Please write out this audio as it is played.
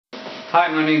Hi,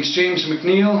 my name's James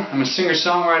McNeil. I'm a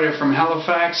singer-songwriter from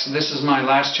Halifax. This is my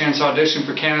last chance audition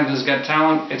for Canada's Got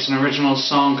Talent. It's an original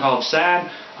song called Sad.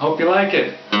 I hope you like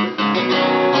it.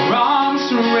 Arms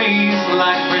raised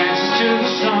like branches to the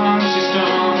sun. She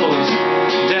stumbles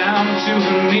down to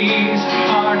her knees.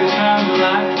 Heart is out.